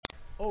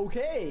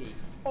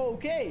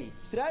Oké,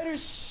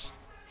 strijders.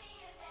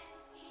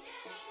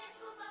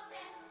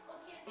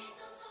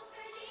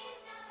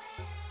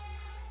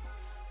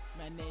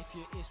 Mijn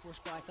neefje is voor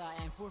Sparta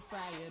en voor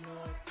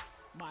Feyenoord,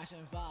 maar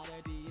zijn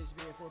vader die is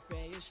weer voor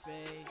PSV.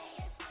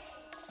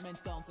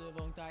 Mijn tante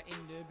woont daar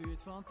in de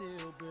buurt van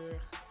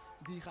Tilburg,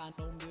 die gaan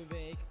om de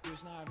week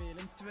dus naar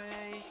Willem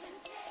II.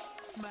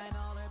 Mijn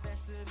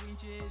allerbeste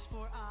vriendje is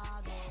voor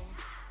ADO,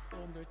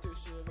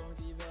 ondertussen woont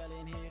hij wel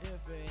in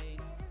Heerenveen.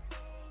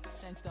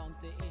 Zijn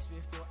tante is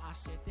weer voor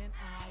AZ en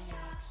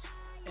Ajax.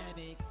 En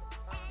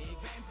ik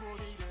ben voor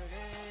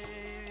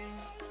iedereen.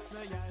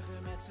 We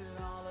juichen met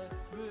z'n allen,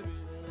 we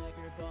willen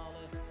lekker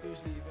ballen. Dus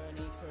liever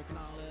niet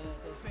verknallen,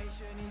 het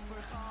feestje niet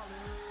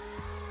vergallen.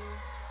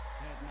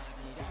 Het maakt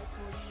niet uit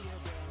voor wie je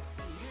bent,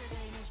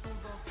 iedereen is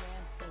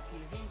voetbalfan. Of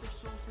je wint of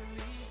soms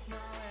verliest,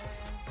 nou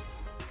en.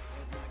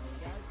 Het maakt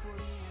niet uit voor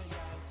wie je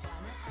juicht,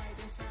 samen uit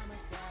en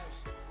samen thuis.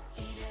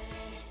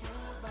 Iedereen is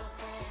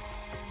voetbalfan.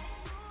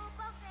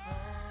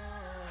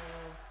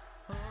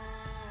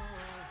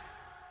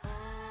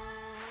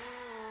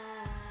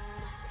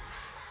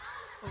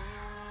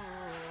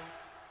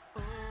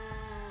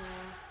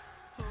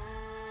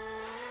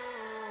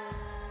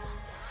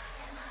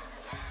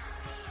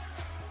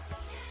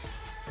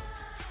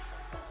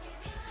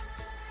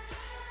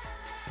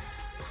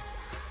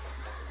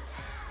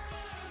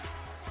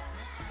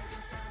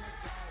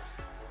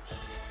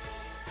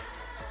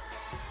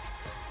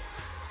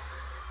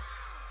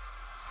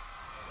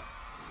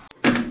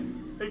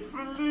 Ik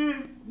verlies!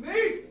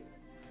 Niet!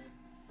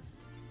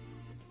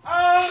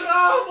 Ah,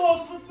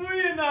 Ramos, wat doe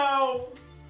je nou?